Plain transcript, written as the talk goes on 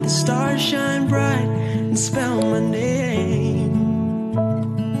stars shine bright and spell my name.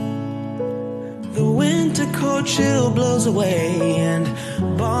 The winter cold chill blows away, and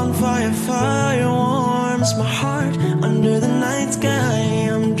bonfire fire warms my heart. Under the night sky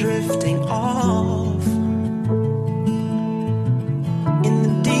I'm drifting off. In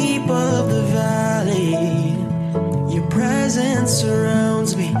the deep of the valley, your presence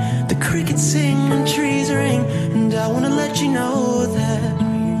surrounds me. The crickets sing and trees ring, and I wanna let you know that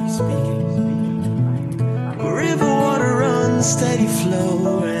river water runs steady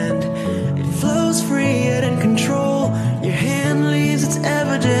flow, and it flows free yet in control. Your hand leaves its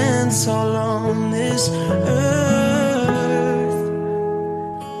evidence all on this earth.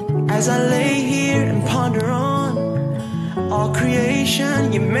 As I lay here and ponder on all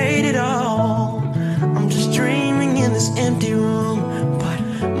creation, you made it all. I'm just dreaming in this empty room, but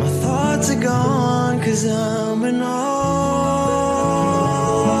my thoughts are gone, 'cause I'm in awe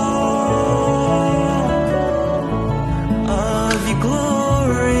of your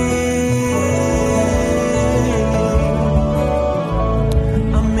glory.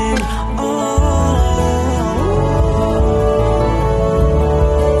 I'm in awe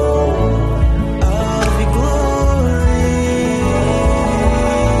of your glory.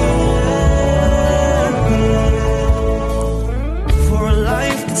 For a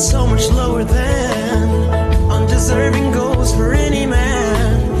life that's so much lower than undeserving goes for any man,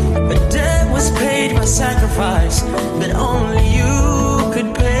 a debt was paid by sacrifice that only you could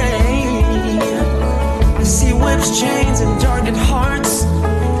pay. I see whips, chains, and darkened hearts.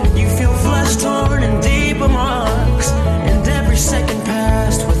 You feel flesh torn and deeper marks, and every second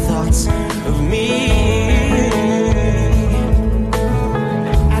passed with thoughts of me.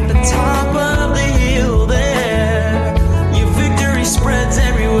 At the top of the hill there, your victory spreads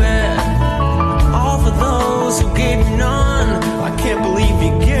everywhere. All for those who gave you none. I can't believe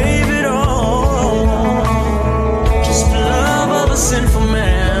you gave it all, just for love of a sinful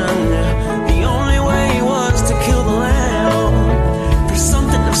man. The only way was to kill the lamb. For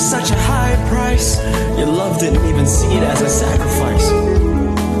something of such a high price, your love didn't even see it as a sacrifice.